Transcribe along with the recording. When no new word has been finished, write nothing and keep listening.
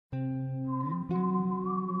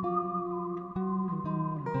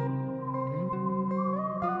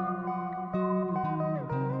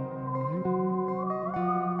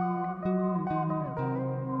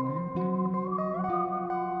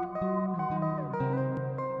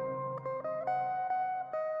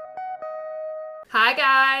Hi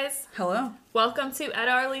guys! Hello. Welcome to Ed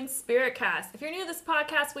Arlene's Spirit Cast. If you're new to this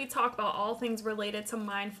podcast, we talk about all things related to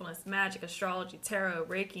mindfulness, magic, astrology, tarot,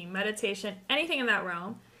 Reiki, meditation, anything in that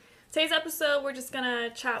realm. Today's episode, we're just gonna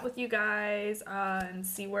chat with you guys and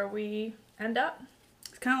see where we end up.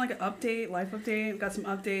 It's kind of like an update, life update. We've got some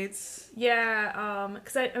updates. Yeah,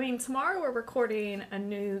 because I mean, tomorrow we're recording a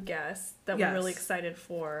new guest that we're really excited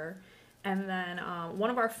for. And then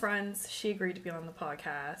one of our friends, she agreed to be on the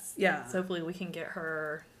podcast. Yeah. So hopefully we can get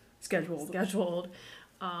her scheduled.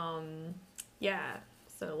 Yeah.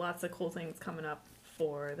 So lots of cool things coming up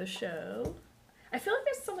for the show. I feel like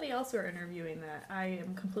there's somebody else we're interviewing that I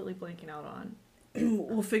am completely blanking out on.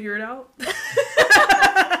 We'll figure it out.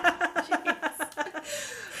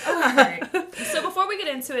 Alright. So before we get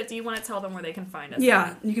into it, do you want to tell them where they can find us?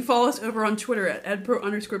 Yeah. You can follow us over on Twitter at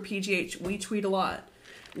edpro_PGH. We tweet a lot.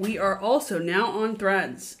 We are also now on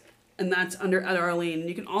Threads, and that's under Ed Arlene.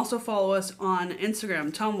 You can also follow us on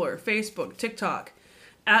Instagram, Tumblr, Facebook, TikTok,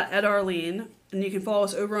 at Ed Arlene. And you can follow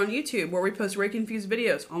us over on YouTube, where we post Reiki-infused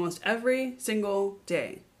videos almost every single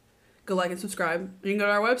day. Go like and subscribe. You can go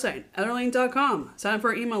to our website, edarlene.com. Sign up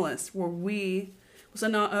for our email list, where we will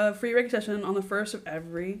send out a free Reiki session on the first of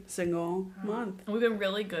every single month. And we've been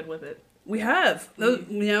really good with it. We have.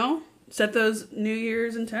 Set those New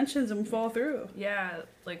Year's intentions and follow through. Yeah,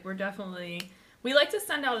 like we like to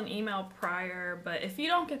send out an email prior, but if you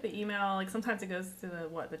don't get the email, like sometimes it goes to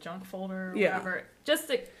the junk folder or whatever. Just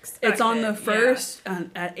expect it's on the first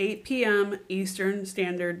at 8 p.m. Eastern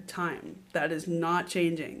Standard Time. That is not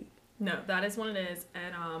changing. No, that is when it is.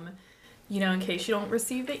 And in case you don't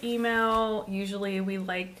receive the email, usually we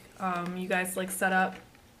like you guys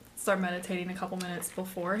start meditating a couple minutes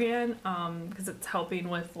beforehand because it's helping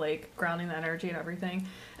with grounding the energy and everything,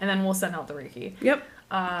 and then we'll send out the Reiki. Yep.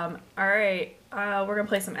 All right, we're gonna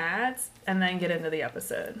play some ads and then get into the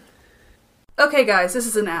episode. Okay guys, this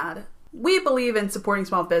is an ad. We believe in supporting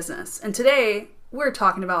small business, and today we're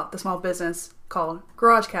talking about the small business called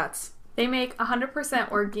Garage Cats. They make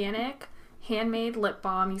 100% organic handmade lip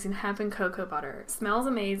balm using hemp and cocoa butter. It smells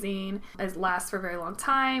amazing. It lasts for a very long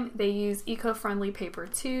time. They use eco-friendly paper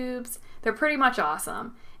tubes. They're pretty much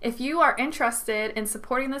awesome. If you are interested in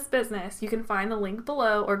supporting this business, you can find the link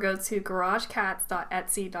below or go to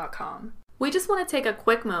garagecats.etsy.com. We just want to take a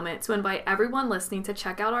quick moment to invite everyone listening to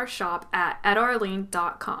check out our shop at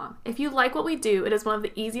edarlene.com. If you like what we do, it is one of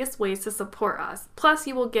the easiest ways to support us. Plus,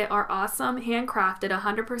 you will get our awesome handcrafted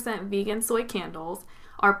 100% vegan soy candles,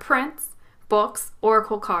 our prints, books,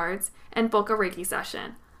 oracle cards, and book a Reiki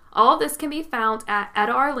session. All of this can be found at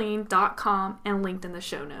edarlene.com and linked in the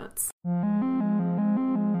show notes.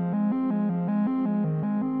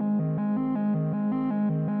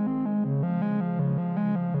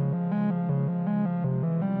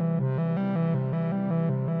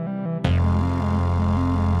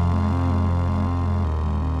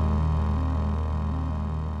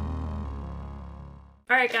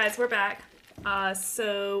 All right, guys, we're back.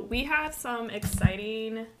 So we have some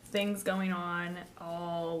exciting things going on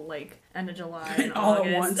all end of July and all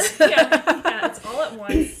August. At once. yeah, it's all at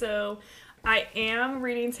once. So I am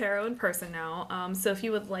reading tarot in person now. So if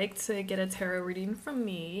you would like to get a tarot reading from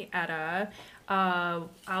me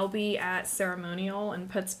I'll be at Ceremonial in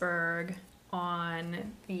Pittsburgh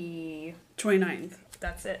on the 29th.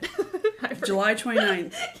 That's it. July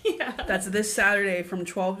 29th. Yeah. That's this Saturday from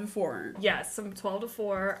 12 to 4. Yes, from 12 to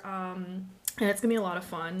 4. And it's going to be a lot of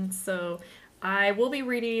fun. So I will be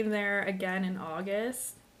reading there again in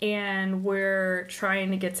August. And we're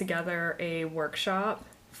trying to get together a workshop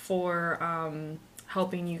for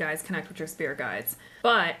helping you guys connect with your spirit guides.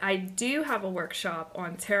 But I do have a workshop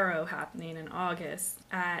on tarot happening in August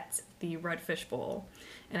at the Redfish Bowl.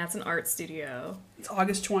 And that's an art studio. It's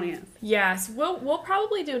August 20th. Yes, we'll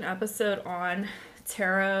probably do an episode on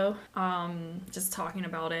tarot, just talking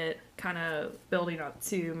about it, kind of building up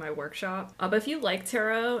to my workshop. But if you like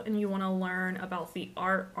tarot and you want to learn about the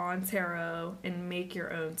art on tarot and make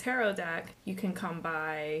your own tarot deck, you can come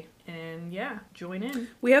by and join in.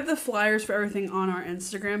 We have the flyers for everything on our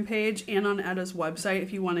Instagram page and on Edda's website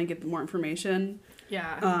if you want to get more information.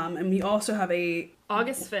 Yeah. And we also have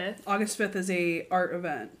August 5th. August 5th is a art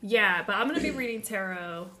event. Yeah, but I'm going to be reading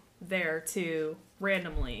tarot there too,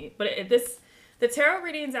 randomly. But the tarot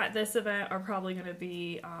readings at this event are probably going to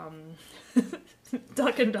be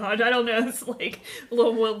duck and dodge. I don't know. It's a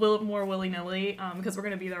little more willy-nilly because we're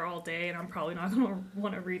going to be there all day and I'm probably not going to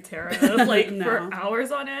want to read tarot No. for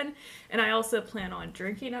hours on end. And I also plan on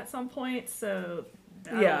drinking at some point, so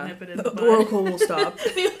that'll nip it in the bud. Oracle will stop.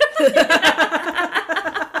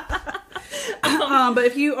 But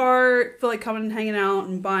if you feel like coming and hanging out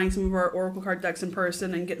and buying some of our Oracle card decks in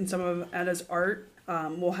person and getting some of Edda's art,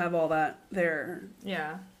 we'll have all that there.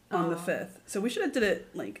 Yeah. On the 5th. So we should have did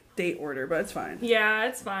it like date order, but it's fine. Yeah,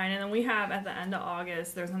 it's fine. And then we have at the end of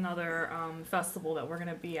August, there's another festival that we're going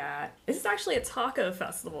to be at. This is actually a taco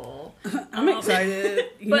festival. I'm excited.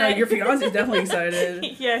 You know, your fiance is definitely excited.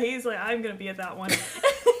 Yeah, he's like, I'm going to be at that one.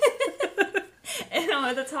 And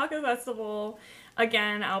at the taco festival,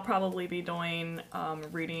 again, I'll probably be doing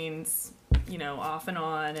readings, off and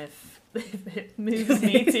on if it moves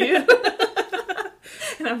me to.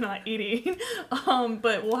 And I'm not eating.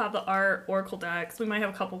 But we'll have the art Oracle decks. We might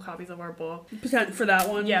have a couple copies of our book. For that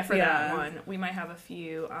one? Yeah, for that one. We might have a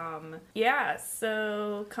few.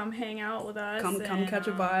 So come hang out with us. Come catch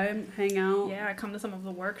a vibe, hang out. Yeah, come to some of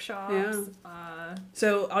the workshops. Yeah.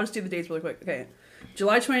 So I'll just do the dates really quick. Okay.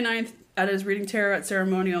 July 29th, Edda's Reading Tarot at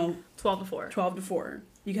Ceremonial. 12 to 4. 12 to 4.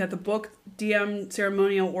 You can have the book, DM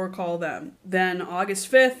Ceremonial, or call them. Then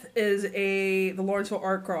August 5th is the Lawrenceville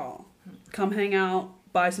Art Crawl. Come hang out.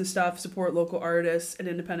 Buy some stuff, support local artists and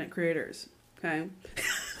independent creators. Okay?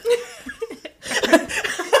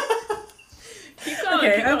 Keep going.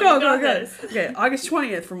 Okay, I'm going. Okay, August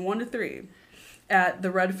 20th from 1 to 3 at the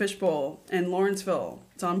Redfish Bowl in Lawrenceville.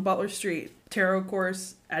 It's on Butler Street. Tarot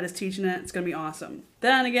course. Ed is teaching it. It's going to be awesome.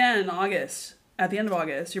 Then again, in August, at the end of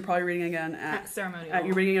August, you're probably reading again at Ceremonial.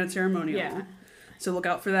 You're reading at Ceremonial. Yeah. So look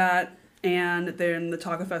out for that. And then the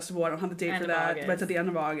Taco Festival, I don't have the date for that, August. but it's at the end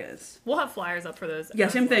of August. We'll have flyers up for those. Yeah,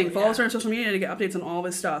 same thing. Well, Follow us on social media to get updates on all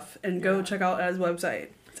this stuff. And go check out Ed's website.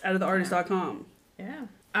 It's eddatheartist.com. Yeah.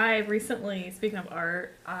 I recently, speaking of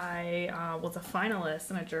art, I was a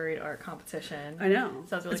finalist in a juried art competition. I know.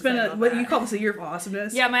 So I was really it's been excited what about you that. call this a year of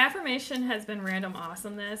awesomeness. Yeah, my affirmation has been random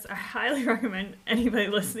awesomeness. I highly recommend anybody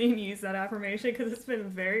listening use that affirmation because it's been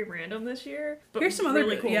very random this year. But Here's some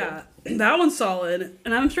really other cool. Yeah, that one's solid,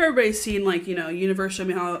 and I'm sure everybody's seen Universe show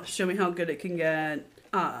me how good it can get.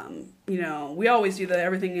 We always do that.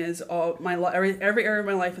 Everything is every area of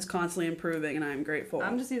my life is constantly improving, and I'm grateful.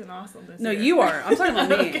 I'm just using awesome this No, year. you are. I'm talking about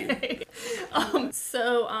me. Okay.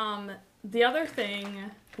 The other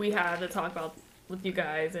thing we have to talk about with you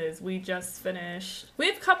guys is we just finished. We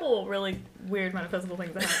have a couple really weird metaphysical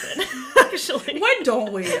things that happened, actually. Why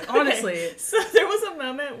don't we? Honestly. Okay. So there was a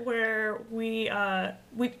moment where we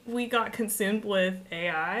got consumed with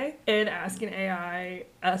AI and asking AI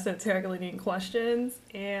esoterically neat questions,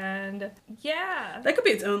 and yeah. That could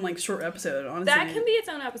be its own short episode, honestly. That can be its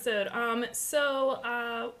own episode.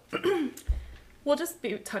 We'll just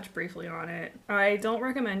touch briefly on it. I don't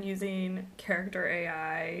recommend using character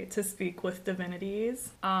AI to speak with divinities.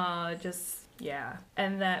 But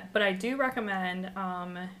I do recommend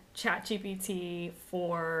ChatGPT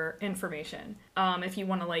for information. If you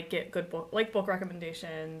want to get good book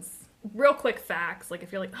recommendations, real quick facts.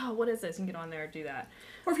 If you're like, oh, what is this? You can get on there and do that.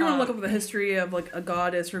 Or if you want to look up the history of a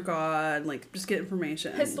goddess or god, just get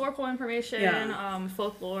information. Historical information,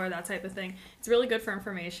 folklore, that type of thing. It's really good for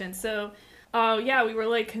information. So. We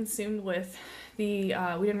were consumed with the.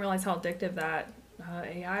 We didn't realize how addictive that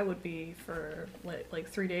AI would be for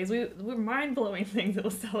 3 days. We were mind blowing things it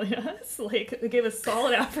was telling us. It gave us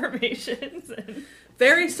solid affirmations and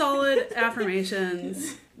very solid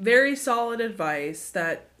affirmations, very solid advice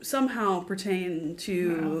that somehow pertain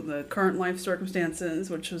to the current life circumstances,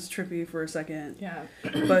 which was trippy for a second. Yeah,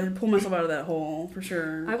 but I pulled myself out of that hole for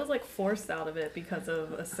sure. I was forced out of it because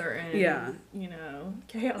of a certain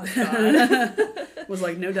chaos god. Was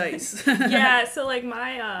no dice. Yeah, so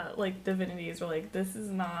my divinities were this is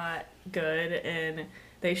not good, and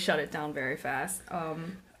they shut it down very fast.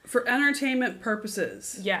 For entertainment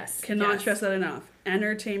purposes. Yes. Cannot stress that enough.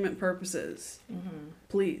 Entertainment purposes. Mm-hmm.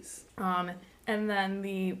 Please. And then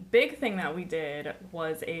the big thing that we did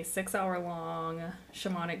was a 6-hour-long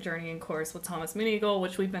shamanic journeying course with Thomas Mooneygle,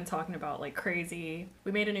 which we've been talking about like crazy.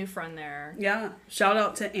 We made a new friend there. Yeah. Shout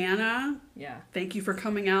out to Anna. Yeah. Thank you for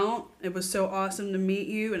coming out. It was so awesome to meet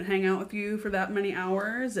you and hang out with you for that many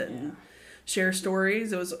hours and share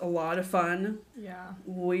stories. It was a lot of fun. Yeah.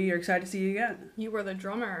 We are excited to see you again. You were the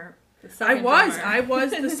drummer. I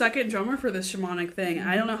was the second drummer for this shamanic thing.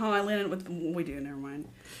 I don't know how I landed with... We do, never mind.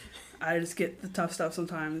 I just get the tough stuff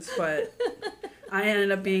sometimes, but I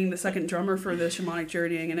ended up being the second drummer for the shamanic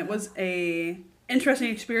journeying, and it was a interesting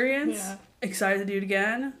experience. Yeah. Excited to do it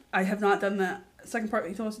again. I have not done that second part that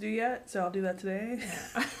you told us to do yet, so I'll do that today.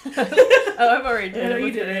 Yeah. I've already did it. I know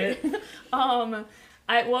you did it.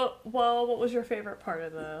 What was your favorite part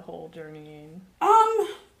of the whole journeying?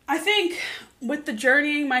 I think with the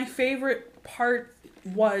journeying, my favorite part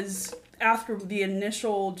was after the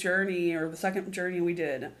initial journey or the second journey we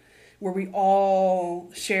did. where we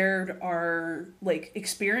all shared our like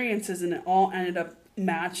experiences, and it all ended up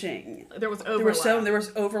matching. There was overlap. There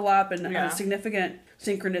was overlap and Yeah. significant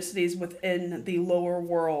synchronicities within the lower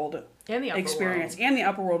world and the upper experience world. and the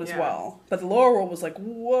upper world as Yeah. well. But the lower world was like,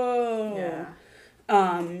 whoa.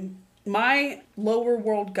 Yeah. My lower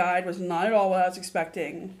world guide was not at all what I was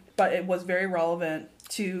expecting, but it was very relevant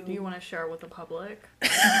to. Do you want to share with the public?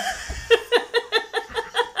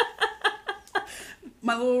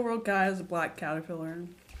 My lower world guide is a black caterpillar.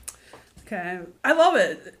 Okay, I love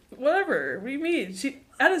it. Whatever. What do you mean?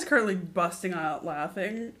 Ed is currently busting out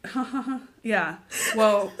laughing. Yeah.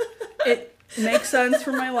 Well, it makes sense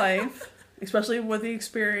for my life, especially with the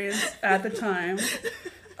experience at the time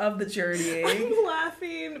of the journeying. I'm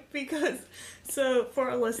laughing because, so for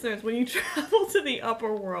our listeners, when you travel to the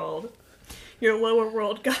upper world, your lower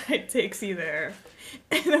world guide takes you there.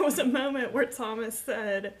 And there was a moment where Thomas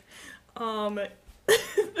said, all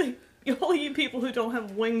you people who don't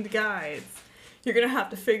have winged guides, you're going to have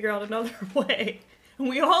to figure out another way. And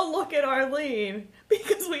we all look at Arlene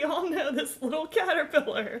because we all know this little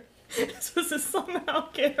caterpillar is supposed to somehow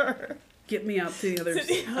get her Get me up to the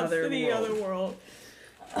other, to the world. other world.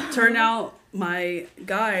 Turned out my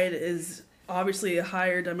guide is obviously a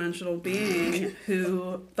higher dimensional being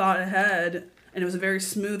who thought ahead, and it was a very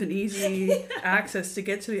smooth and easy access to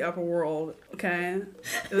get to the upper world. Okay,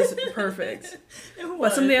 it was perfect.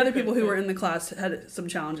 But some of the other people who were in the class had some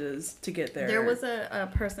challenges to get there. There was a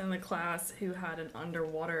person in the class who had an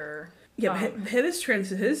underwater. Yeah, but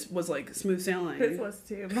his was like smooth sailing. His was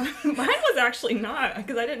too. Mine was actually not,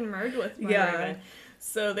 because I didn't merge with my raven.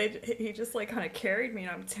 So he just like kind of carried me,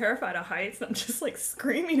 and I'm terrified of heights. And I'm just like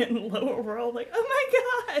screaming in the lower world, like, oh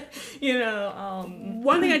my god, you know.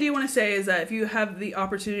 One thing I do want to say is that if you have the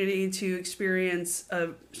opportunity to experience a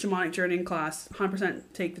shamanic journeying class, 100%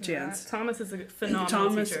 take the chance. Thomas is a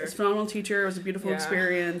phenomenal teacher. Is a phenomenal teacher. It was a beautiful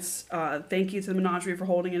experience. Thank you to the menagerie for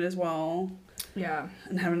holding it as well. Yeah.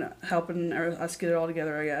 And helping us get it all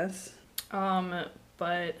together, I guess.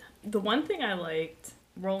 But the one thing I liked,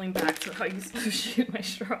 rolling back to how you used to shoot my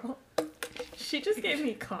straw, she just gave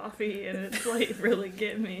me coffee, and it's like really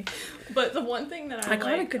getting me. But the one thing that I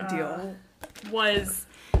got a good deal was,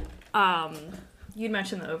 you'd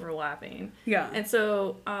mentioned the overlapping. Yeah. And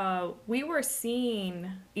so we were seeing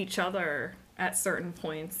each other at certain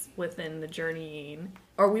points within the journeying,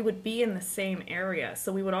 or we would be in the same area.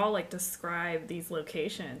 So we would all like describe these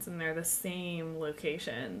locations, and they're the same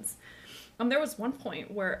locations. There was one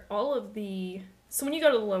point where all of the... So when you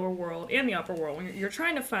go to the lower world and the upper world, when you're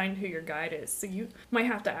trying to find who your guide is, so you might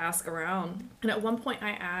have to ask around. And at one point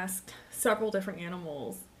I asked several different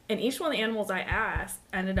animals, and each one of the animals I asked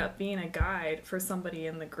ended up being a guide for somebody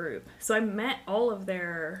in the group. So I met all of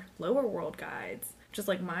their lower world guides, just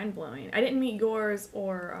like mind-blowing. I didn't meet yours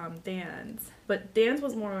or Dan's, but Dan's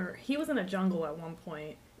was more... He was in a jungle at one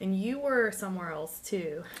point, and you were somewhere else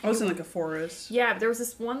too. I was in like a forest. Yeah, but there was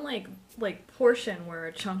this one like portion where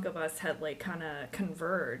a chunk of us had like kind of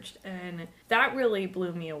converged, and that really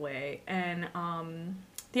blew me away. And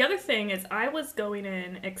the other thing is, I was going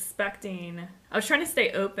in expecting... I was trying to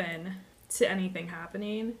stay open to anything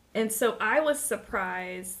happening, and so I was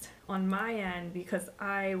surprised on my end because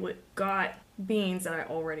I got beings that I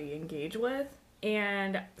already engage with,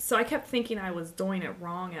 and so I kept thinking I was doing it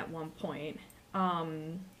wrong at one point.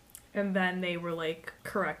 And then they were like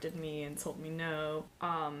corrected me and told me no.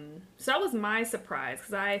 So that was my surprise,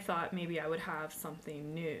 because I thought maybe I would have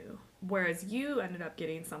something new, whereas you ended up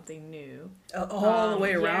getting something new. All the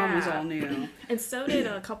way around was all new. And so did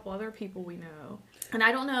a couple other people we know. And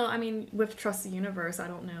I don't know, I mean, with Trust the Universe, I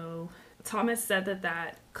don't know. Thomas said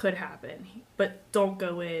that could happen, but don't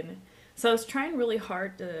go in. So I was trying really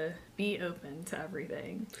hard to be open to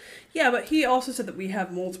everything. Yeah, but he also said that we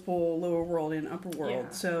have multiple lower world and upper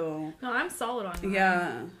world, so... No, I'm solid on that.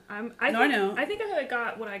 Yeah. I know. I think I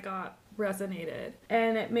got what I got resonated.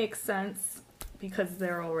 And it makes sense because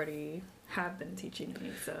they're already have been teaching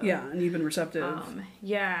me, so... Yeah, and you've been receptive.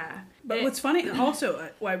 Yeah. But what's funny,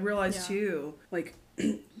 also, what I realized too, like...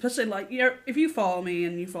 Especially like, you know, if you follow me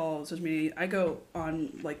and you follow social media, I go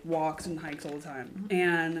on like walks and hikes all the time.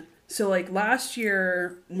 And so like last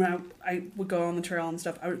year when I would go on the trail and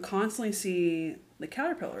stuff, I would constantly see the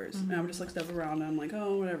caterpillars, and I would just like step around and I'm like,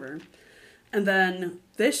 oh, whatever. And then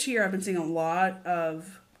this year I've been seeing a lot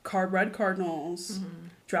of red cardinals,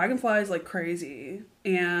 dragonflies like crazy,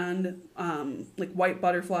 and like white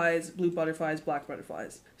butterflies, blue butterflies, black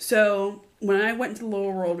butterflies. So when I went into the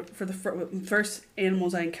lower world, for the first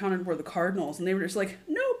animals I encountered were the cardinals, and they were just like,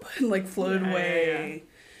 nope, and like floated away. Yeah.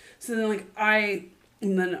 So then like I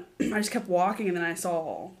And then I just kept walking, and then I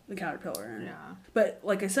saw the caterpillar. Yeah. But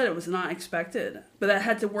like I said, it was not expected. But that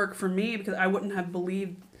had to work for me because I wouldn't have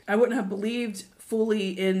believed fully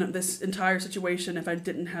in this entire situation if I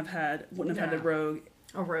wouldn't have had a rogue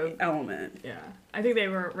element. Yeah. I think they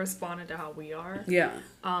responded to how we are. Yeah.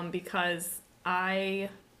 Because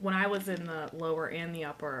when I was in the lower and the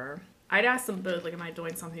upper, I'd ask them both, like, am I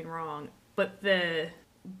doing something wrong? But the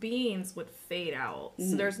beans would fade out.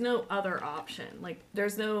 So there's no other option. Like,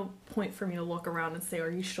 there's no point for me to look around and say,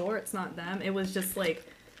 are you sure it's not them? It was just like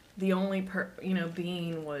the only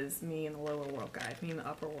being was me and the lower world guide, me and the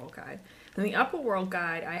upper world guide. In the upper world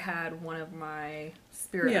guide, I had one of my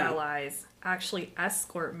spirit allies actually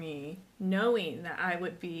escort me, knowing that I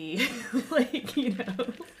would be like,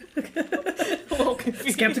 a little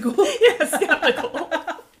confused. Skeptical? Yeah, skeptical.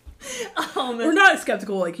 We're not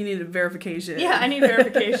skeptical, like you need a verification. Yeah, I need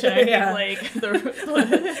verification. I need like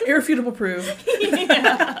the irrefutable proof.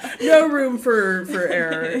 Yeah. No room for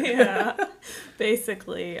error. Yeah.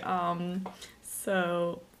 Basically.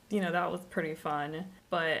 So, that was pretty fun.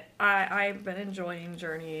 But I've been enjoying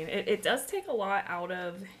journeying. It does take a lot out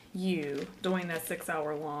of you doing that 6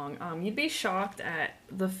 hour long. You'd be shocked at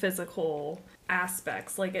the physical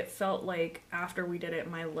aspects. Like, it felt like after we did it,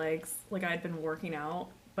 my legs, like I'd been working out,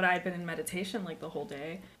 but I had been in meditation like the whole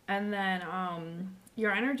day. And then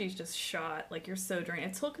your energy's just shot. Like, you're so drained.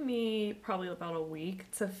 It took me probably about a week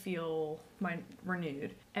to feel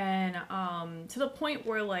renewed. And to the point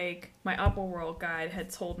where, like, my upper world guide had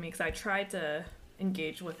told me, because I tried to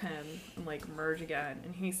engage with him and, like, merge again.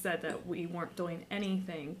 And he said that we weren't doing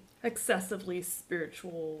anything excessively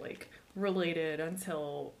spiritual, like, related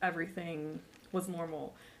until everything was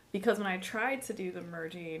normal. Because when I tried to do the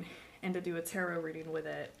merging and to do a tarot reading with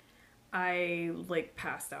it, I, like,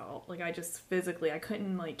 passed out. Like, I just physically, I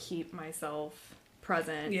couldn't, like, keep myself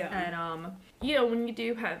present. Yeah. And, when you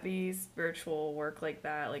do heavy spiritual work like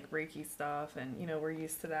that, like Reiki stuff, and, we're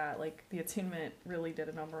used to that, like, the attunement really did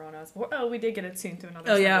a number on us. We did get attuned to another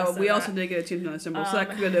symbol. Oh, yeah, we also did get attuned to another symbol, so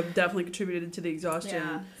that could have definitely contributed to the exhaustion.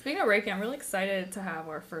 Yeah. Speaking of Reiki, I'm really excited to have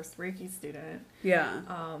our first Reiki student. Yeah.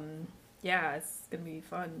 Yeah, it's going to be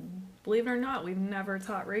fun. Believe it or not, we've never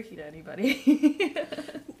taught Reiki to anybody.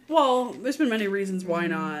 Well, there's been many reasons why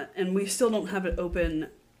not, and we still don't have it open.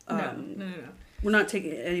 No. We're not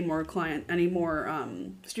taking any more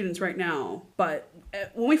students right now. But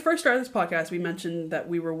when we first started this podcast, we mentioned that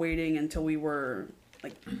we were waiting until we were,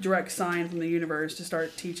 like, direct sign from the universe to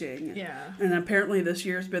start teaching. Yeah. And apparently this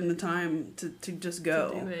year's been the time to just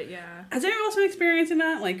go. To do it, yeah. Has anyone else been experiencing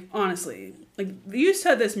that? Like, honestly, like, you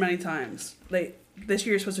said this many times. Like, this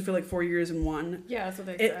year is supposed to feel like 4 years in one. Yeah, that's what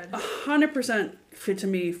they It said. 100% to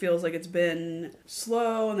me feels like it's been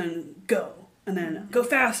slow and then go. And then go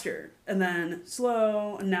faster. And then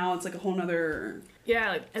slow. And now it's like a whole nother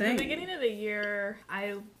Yeah, like, at thing. the beginning of the year,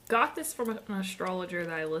 I got this from an astrologer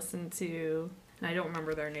that I listened to, and I don't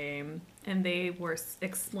remember their name. And they were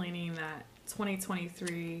explaining that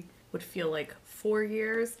 2023 would feel like 4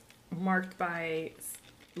 years, marked by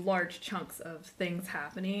large chunks of things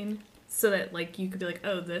happening. So that, like, you could be like,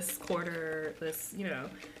 oh, this quarter, this,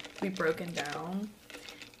 be broken down.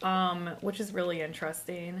 Which is really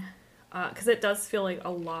interesting. Because it does feel like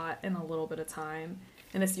a lot in a little bit of time.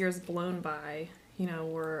 And this year's blown by.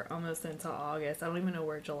 We're almost into August. I don't even know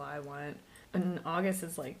where July went. And August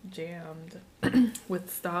is, like, jammed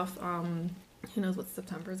with stuff. Who knows what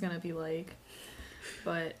September's going to be like.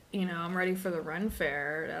 But, I'm ready for the Ren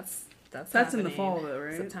Fair. That's in the fall, though,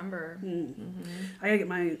 right? September. Mm-hmm. I gotta get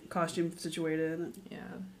my costume situated. Yeah.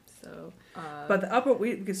 So. But the upper,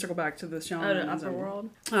 we can circle back to the shamanism. The upper world.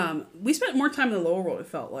 We spent more time in the lower world. It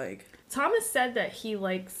felt like Thomas said that he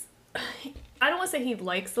likes. I don't want to say he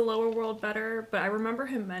likes the lower world better, but I remember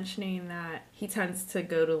him mentioning that he tends to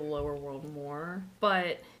go to the lower world more.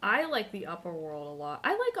 But I like the upper world a lot.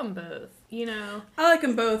 I like them both, I like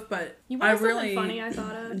them both, but I really funny I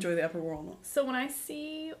thought of. Enjoy the upper world. So when I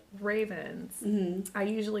see ravens, I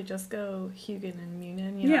usually just go Hugin and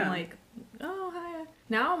Munin. I'm like, oh, hi.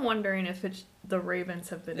 Now I'm wondering if it's the ravens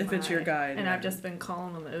have been it's your guide. And I've just been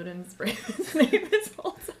calling them Odin's ravens name this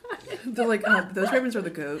whole time. They're like, oh, those ravens are the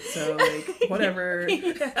goat, so, like, whatever.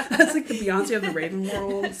 Yeah. That's like the Beyonce of the raven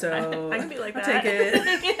world, so I can be like that. I'll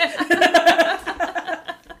take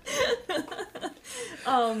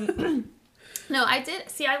it. No, I did.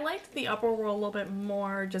 See, I liked the upper world a little bit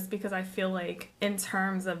more just because I feel like in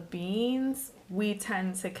terms of beings, we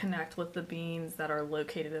tend to connect with the beings that are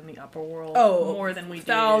located in the upper world more than we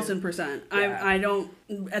do. 1,000%. Yeah. I don't,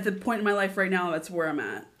 at the point in my life right now, that's where I'm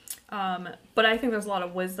at. But I think there's a lot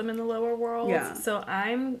of wisdom in the lower world. Yeah. So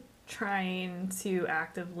I'm trying to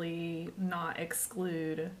actively not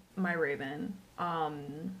exclude my Raven,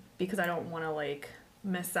 because I don't want to like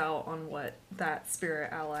miss out on what that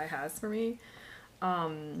spirit ally has for me.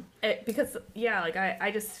 Because yeah, like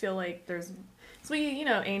I just feel like there's, so we, you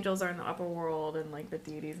know, angels are in the upper world and like the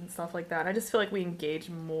deities and stuff like that. I just feel like we engage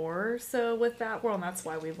more so with that world, and that's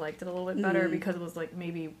why we liked it a little bit better, because it was like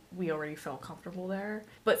maybe we already felt comfortable there.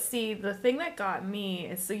 But see, the thing that got me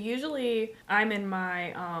is, so usually I'm in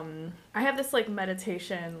my I have this like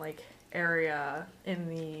meditation like area in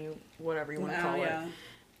the whatever you want to call it.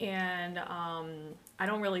 And I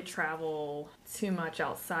don't really travel too much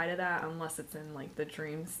outside of that unless it's in like the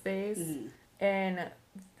dream space. And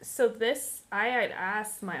so this, I had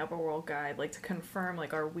asked my upper world guide like to confirm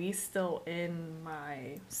like, are we still in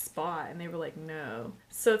my spot? And they were like, no.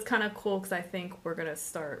 So it's kind of cool because I think we're gonna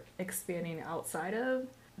start expanding outside of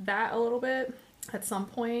that a little bit at some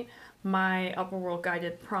point. My upper world guide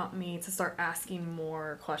did prompt me to start asking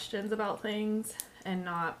more questions about things and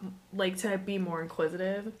not like to be more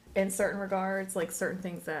inquisitive in certain regards, like certain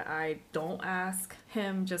things that I don't ask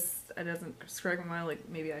him, just it doesn't strike my mind, like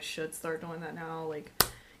maybe I should start doing that now, like,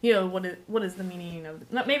 you know, what is the meaning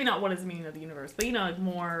of, not maybe not what is the meaning of the universe, but you know, like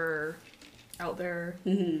more out there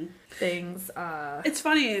things. It's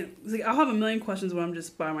funny, it's like I'll have a million questions when I'm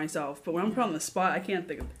just by myself, but when I'm put on the spot, I can't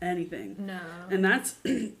think of anything. No. And that's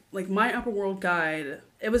like my upper world guide.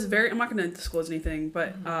 It was very, I'm not going to disclose anything,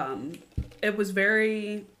 but it was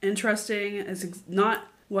very interesting. It's not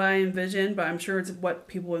what I envisioned, but I'm sure it's what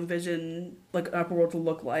people envision like an upper world to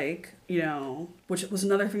look like, you know, which was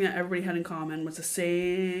another thing that everybody had in common, was the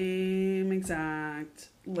same exact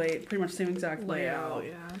pretty much same exact layout.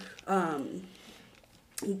 Yeah.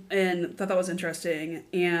 And thought that was interesting.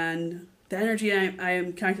 And the energy I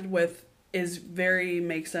am connected with is very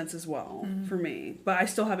makes sense as well for me, but I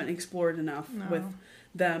still haven't explored enough with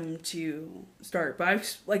them to start. But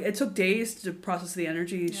I've like, it took days to process the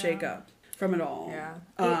energy shake up from it all.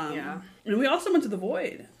 And we also went to the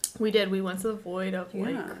void. We did. We went to the void of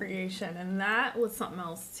like creation, and that was something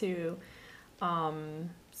else too.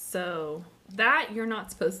 So that you're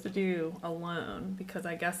not supposed to do alone, because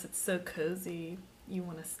I guess it's so cozy you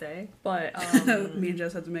want to stay. But me and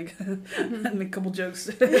Jess had to make a couple jokes.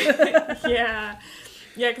 Yeah,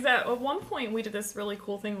 because at one point we did this really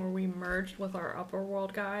cool thing where we merged with our upper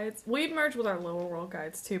world guides. We merged with our lower world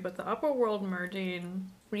guides too, but the upper world merging,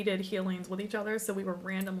 we did healings with each other, so we were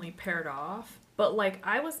randomly paired off. But like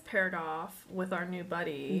I was paired off with our new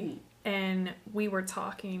buddy, and we were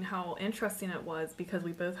talking how interesting it was because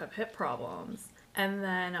we both have hip problems. And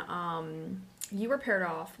then you were paired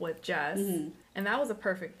off with Jess, and that was a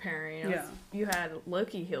perfect pairing. You had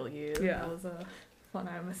Loki heal you. That was a fun,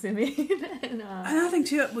 I'm assuming. And another thing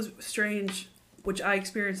too that was strange, which I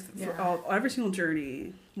experienced for every single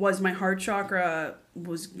journey, was my heart chakra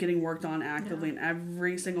was getting worked on actively in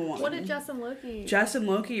every single one. What did Jess and Loki? Jess and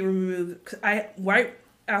Loki removed, cause right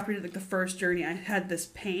after like the first journey, I had this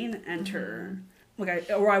pain enter,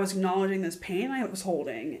 I was acknowledging this pain I was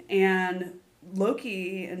holding, and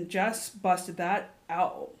Loki and Jess busted that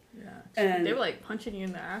out. Yeah, and they were like punching you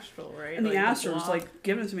in the astral, right? And like, the astral was like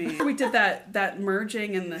given to me. We did that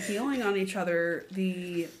merging and the healing on each other.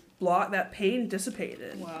 The block, that pain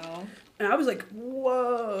dissipated. Wow. And I was like,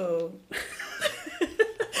 whoa.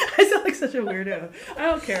 I sound like such a weirdo. I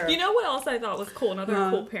don't care. You know what else I thought was cool? Another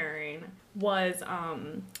cool pairing was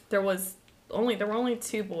there were only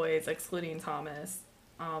two boys, excluding Thomas,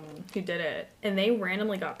 who did it, and they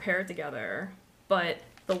randomly got paired together. But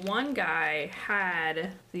the one guy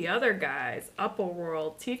had the other guy's upper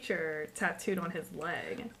world teacher tattooed on his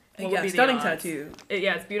leg. Stunning tattoo.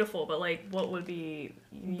 It's beautiful, but like, what would be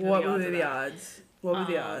the odds? What would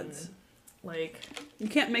be the odds? Like, you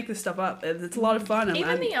can't make this stuff up. It's a lot of fun.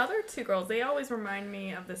 The other two girls, they always remind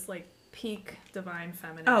me of this like peak divine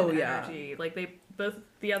feminine energy. Like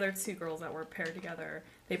the other two girls that were paired together,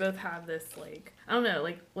 they both have this like, I don't know,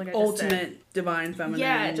 like I just ultimate said, divine feminine.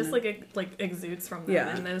 Yeah, it just like exudes from them,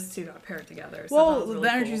 and those two got paired together. So well, really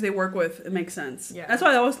the energies they work with, it makes sense. Yeah, that's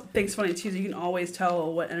why I always think it's funny too. You can always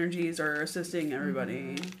tell what energies are assisting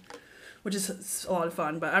everybody. Which is a lot of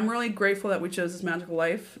fun. But I'm really grateful that we chose this magical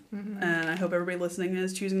life. And I hope everybody listening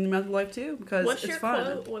is choosing the magical life too, because What's it's your fun.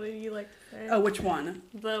 Quote? What do you like to say? Oh, which one?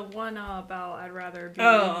 The one about I'd rather be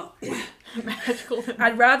magical.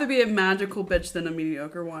 I'd rather be a magical bitch than a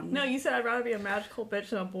mediocre one. No, you said I'd rather be a magical bitch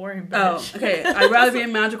than a boring bitch. Oh, okay. I'd rather be a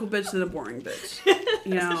magical bitch than a boring bitch.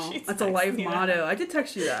 You know, that's a life motto. I did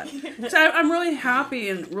text you that. So I'm really happy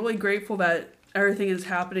and really grateful that everything is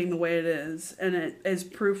happening the way it is, and it is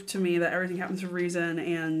proof to me that everything happens for a reason,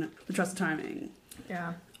 and we trust the timing.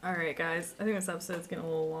 Yeah. All right, guys. I think this episode's getting a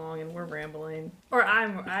little long, and we're rambling. Or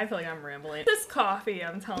I feel like I'm rambling. This coffee,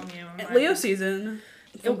 I'm telling you. Leo season.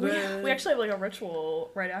 We actually have like a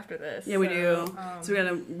ritual right after this. Yeah, we do. So we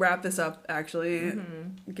gotta wrap this up, actually.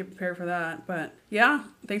 Get prepared for that. But yeah,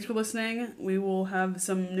 thanks for listening. We will have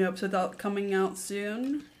some new episodes coming out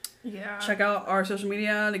soon. Yeah. Check out our social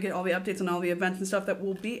media to get all the updates on all the events and stuff that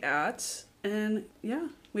we'll be at. And yeah,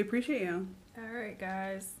 we appreciate you. All right,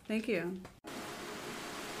 guys. Thank you.